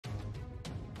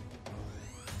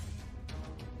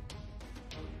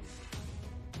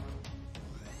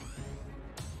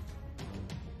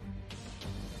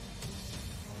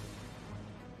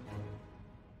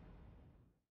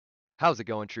How's it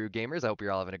going, true gamers? I hope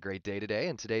you're all having a great day today.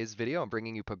 In today's video, I'm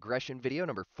bringing you progression video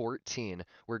number 14.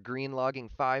 We're green logging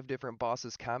 5 different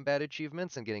bosses' combat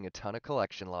achievements and getting a ton of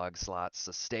collection log slots,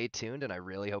 so stay tuned and I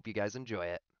really hope you guys enjoy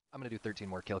it. I'm going to do 13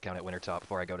 more kill count at Wintertop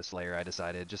before I go to Slayer, I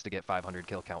decided, just to get 500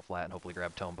 kill count flat and hopefully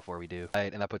grab Tome before we do.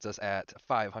 Alright, and that puts us at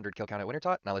 500 kill count at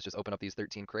Wintertop. Now let's just open up these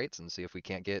 13 crates and see if we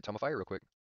can't get Tome of Fire real quick.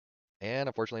 And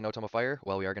unfortunately, no Tome of Fire.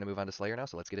 Well, we are going to move on to Slayer now,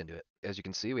 so let's get into it. As you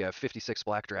can see, we have 56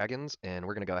 Black Dragons, and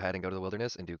we're going to go ahead and go to the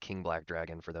Wilderness and do King Black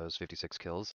Dragon for those 56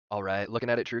 kills. Alright, looking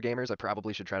at it, true gamers, I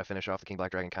probably should try to finish off the King Black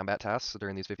Dragon combat tasks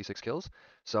during these 56 kills.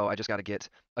 So I just got to get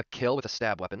a kill with a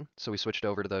stab weapon, so we switched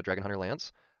over to the Dragon Hunter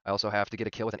Lance. I also have to get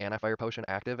a kill with an anti-fire potion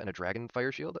active and a dragon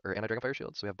fire shield, or anti-dragon fire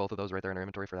shield, so we have both of those right there in our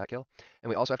inventory for that kill. And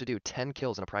we also have to do 10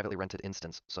 kills in a privately rented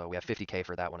instance, so we have 50k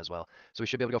for that one as well. So we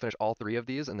should be able to go finish all 3 of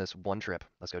these in this one trip.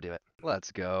 Let's go do it.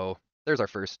 Let's go. There's our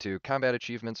first 2 combat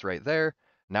achievements right there.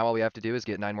 Now all we have to do is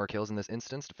get 9 more kills in this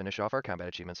instance to finish off our combat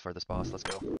achievements for this boss. Let's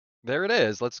go. There it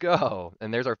is. Let's go.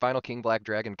 And there's our final King Black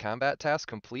Dragon combat task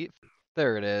complete.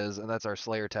 There it is, and that's our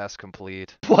Slayer task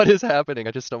complete. What is happening?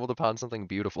 I just stumbled upon something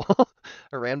beautiful.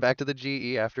 I ran back to the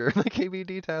GE after the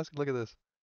KBD task. Look at this.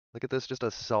 Look at this, just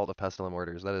assault of pestilent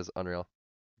mortars. That is unreal.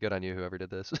 Good on you, whoever did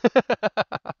this.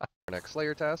 Our next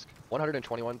Slayer task,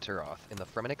 121 Turoth in the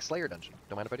Fremennik Slayer dungeon.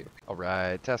 Don't mind if I do.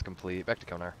 Alright, task complete. Back to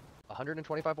Konar.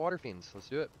 125 Water Fiends. Let's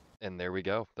do it. And there we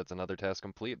go. That's another task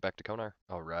complete. Back to Konar.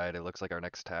 Alright, it looks like our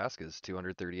next task is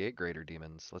 238 Greater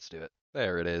Demons. Let's do it.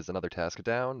 There it is. Another task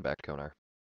down. Back to Konar.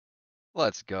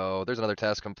 Let's go. There's another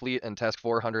task complete and task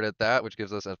 400 at that, which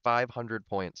gives us a 500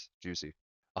 points. Juicy.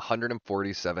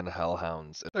 147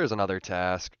 Hellhounds. There's another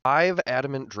task. 5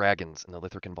 Adamant Dragons in the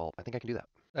Lithrican Vault. I think I can do that.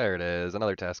 There it is.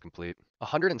 Another task complete.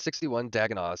 161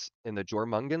 Dagonoths in the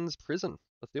Jormungand's prison.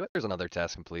 Let's do it. There's another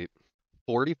task complete.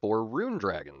 44 Rune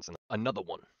Dragons. And another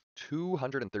one.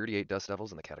 238 Dust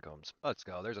Devils in the Catacombs. Let's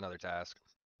go. There's another task.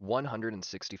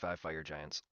 165 Fire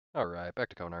Giants. Alright, back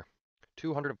to Konar.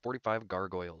 245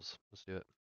 Gargoyles. Let's do it.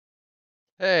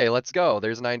 Hey, let's go.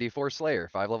 There's 94 Slayer.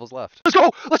 5 levels left. Let's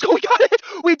go! Let's go! We got it!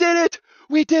 We did it!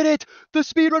 We did it! The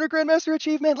Speedrunner Grandmaster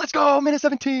achievement! Let's go! Minute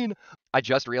 17! I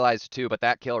just realized too, but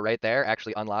that kill right there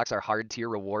actually unlocks our hard tier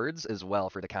rewards as well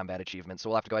for the combat achievement. So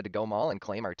we'll have to go ahead to Gomal and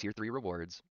claim our tier 3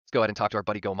 rewards. Let's go ahead and talk to our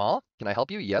buddy Gomal. Can I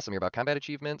help you? Yes, I'm here about combat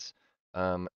achievements.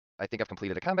 I think I've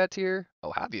completed a combat tier.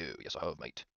 Oh, have you? Yes, I have,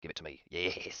 mate. Give it to me.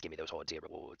 Yes, give me those hard tier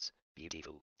rewards.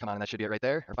 Beautiful. Come on, that should be it right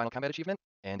there. Our final combat achievement.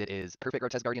 And it is Perfect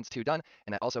Grotesque Guardians 2 done.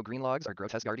 And that also green logs are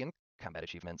Grotesque Guardian combat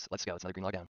achievements. Let's go. It's another green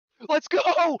log down. Let's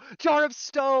go! Jar of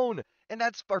Stone! And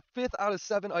that's our 5th out of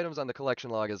 7 items on the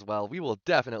collection log as well. We will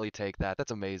definitely take that.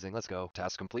 That's amazing. Let's go.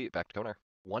 Task complete. Back to Konar.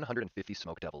 150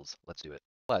 Smoke Devils. Let's do it.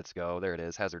 Let's go. There it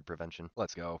is. Hazard prevention.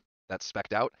 Let's go. That's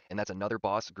specced out, and that's another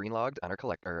boss green logged on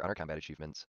our combat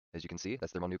achievements. As you can see,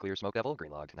 that's Thermonuclear Smoke Devil,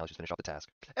 green logged. Now let's just finish off the task.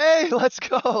 Hey, let's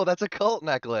go! That's a cult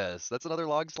necklace. That's another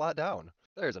log slot down.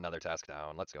 There's another task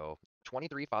down. Let's go.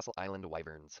 23 Fossil Island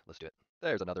Wyverns. Let's do it.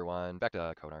 There's another one. Back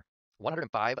to Konar.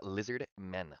 105 Lizard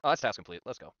Men. Oh, that's task complete.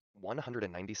 Let's go.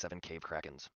 197 Cave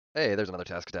Krakens. Hey, there's another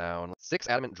task down. 6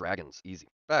 Adamant Dragons. Easy.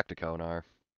 Back to Konar.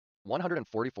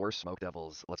 144 Smoke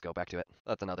Devils. Let's go back to it.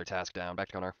 That's another task down. Back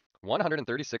to Konar.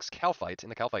 136 Calphite in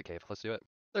the Calphite Cave. Let's do it.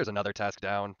 There's another task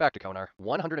down. Back to Konar.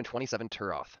 127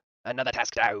 Turoth. Another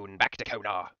task down. Back to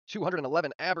Konar.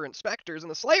 211 Aberrant Spectres in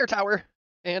the Slayer Tower.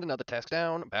 And another task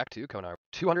down. Back to Konar.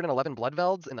 211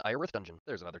 Bloodvelds in the Iorith Dungeon.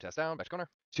 There's another task down. Back to Konar.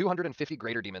 250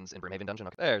 Greater Demons in Brimhaven Dungeon.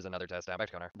 Okay. There's another task down. Back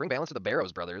to Konar. Bring balance to the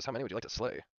Barrows brothers. How many would you like to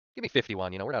slay? Give me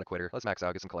 51. You know, we're not a quitter. Let's max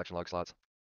out. Get some collection log slots.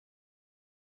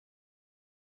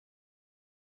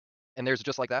 And there's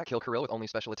just like that. Kill Kirill with only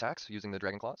special attacks using the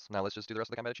Dragon Claws. Now let's just do the rest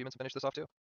of the combat achievements and finish this off too.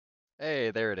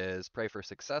 Hey, there it is. Pray for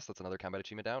success. That's another combat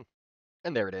achievement down.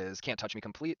 And there it is. Can't touch me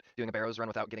complete. Doing a Barrows run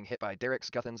without getting hit by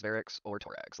Derek's, Guthans, Varrics, or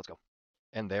Torags. Let's go.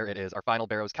 And there it is. Our final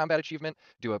Barrows combat achievement.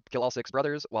 Do a kill all 6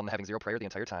 brothers while having 0 prayer the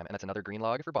entire time. And that's another green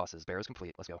log for bosses. Barrows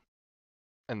complete. Let's go.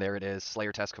 And there it is.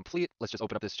 Slayer test complete. Let's just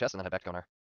open up this chest and then head back to Konar.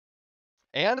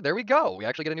 And there we go. We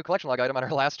actually get a new collection log item on our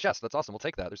last chest. That's awesome. We'll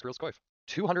take that. There's Kirill's Coif.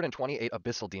 228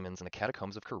 Abyssal Demons in the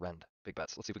Catacombs of Korend. Big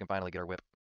bets. Let's see if we can finally get our whip.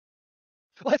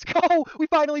 Let's go! We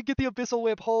finally get the Abyssal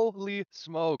Whip. Holy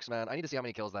smokes, man. I need to see how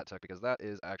many kills that took because that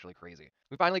is actually crazy.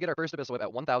 We finally get our first Abyssal Whip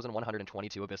at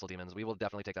 1,122 Abyssal Demons. We will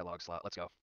definitely take that log slot. Let's go.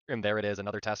 And there it is.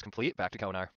 Another task complete. Back to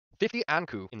Konar. 50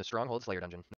 Anku in the Stronghold Slayer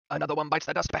Dungeon. Another one bites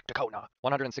the dust. Back to Konar.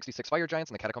 166 Fire Giants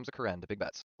in the Catacombs of Korend. Big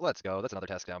bets. Let's go. That's another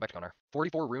task down. Back to Konar.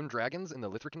 44 Rune Dragons in the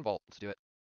Lithrican Vault. Let's do it.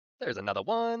 There's another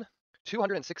one.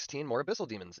 216 more Abyssal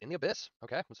Demons in the Abyss.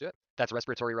 Okay, let's do it. That's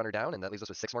Respiratory Runner down, and that leaves us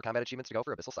with 6 more combat achievements to go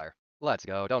for Abyssal Sire. Let's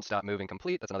go. Don't stop moving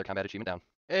complete. That's another combat achievement down.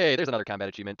 Hey, there's another combat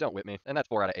achievement. Don't whip me. And that's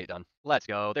 4 out of 8 done. Let's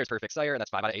go. There's Perfect Sire, and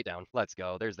that's 5 out of 8 down. Let's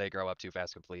go. There's They Grow Up Too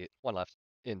Fast complete. 1 left.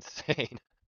 Insane.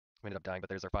 We ended up dying, but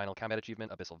there's our final combat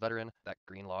achievement, Abyssal Veteran. That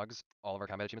green logs all of our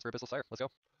combat achievements for Abyssal Sire. Let's go.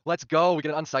 Let's go. We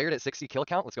get an Unsired at 60 kill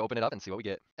count. Let's go open it up and see what we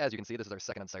get. As you can see, this is our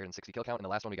second Unsired and 60 kill count, and the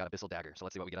last one we got Abyssal Dagger. So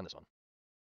let's see what we get on this one.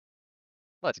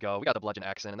 Let's go. We got the Bludgeon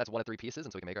Accent, and that's 1 of 3 pieces,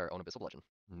 and so we can make our own Abyssal Bludgeon.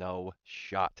 No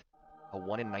shot. A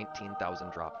 1 in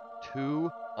 19,000 drop.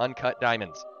 2 uncut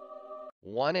diamonds.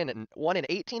 1 in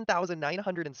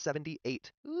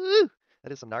 18,978. Woo!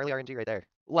 That is some gnarly RNG right there.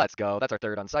 Let's go. That's our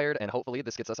third Unsired, and hopefully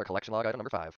this gets us our collection log item number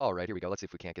 5. All right, here we go. Let's see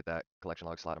if we can't get that collection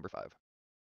log slot number 5.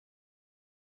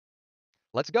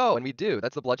 Let's go, and we do.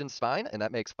 That's the Bludgeon Spine, and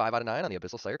that makes 5 out of 9 on the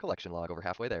Abyssal Sire collection log, over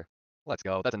halfway there. Let's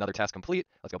go. That's another task complete.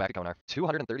 Let's go back to Konar.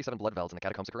 237 Blood Velds in the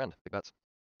Catacombs of Kourend. Big bets.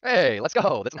 Hey, let's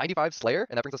go. That's 95 Slayer,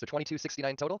 and that brings us to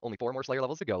 2269 total. Only 4 more Slayer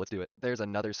levels to go. Let's do it. There's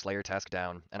another Slayer task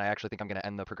down, and I actually think I'm going to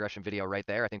end the progression video right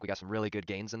there. I think we got some really good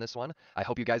gains in this one. I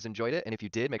hope you guys enjoyed it, and if you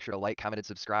did, make sure to like, comment, and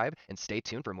subscribe, and stay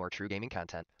tuned for more true gaming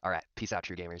content. All right, peace out,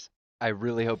 true gamers. I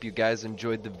really hope you guys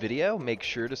enjoyed the video. Make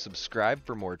sure to subscribe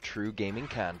for more true gaming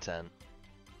content.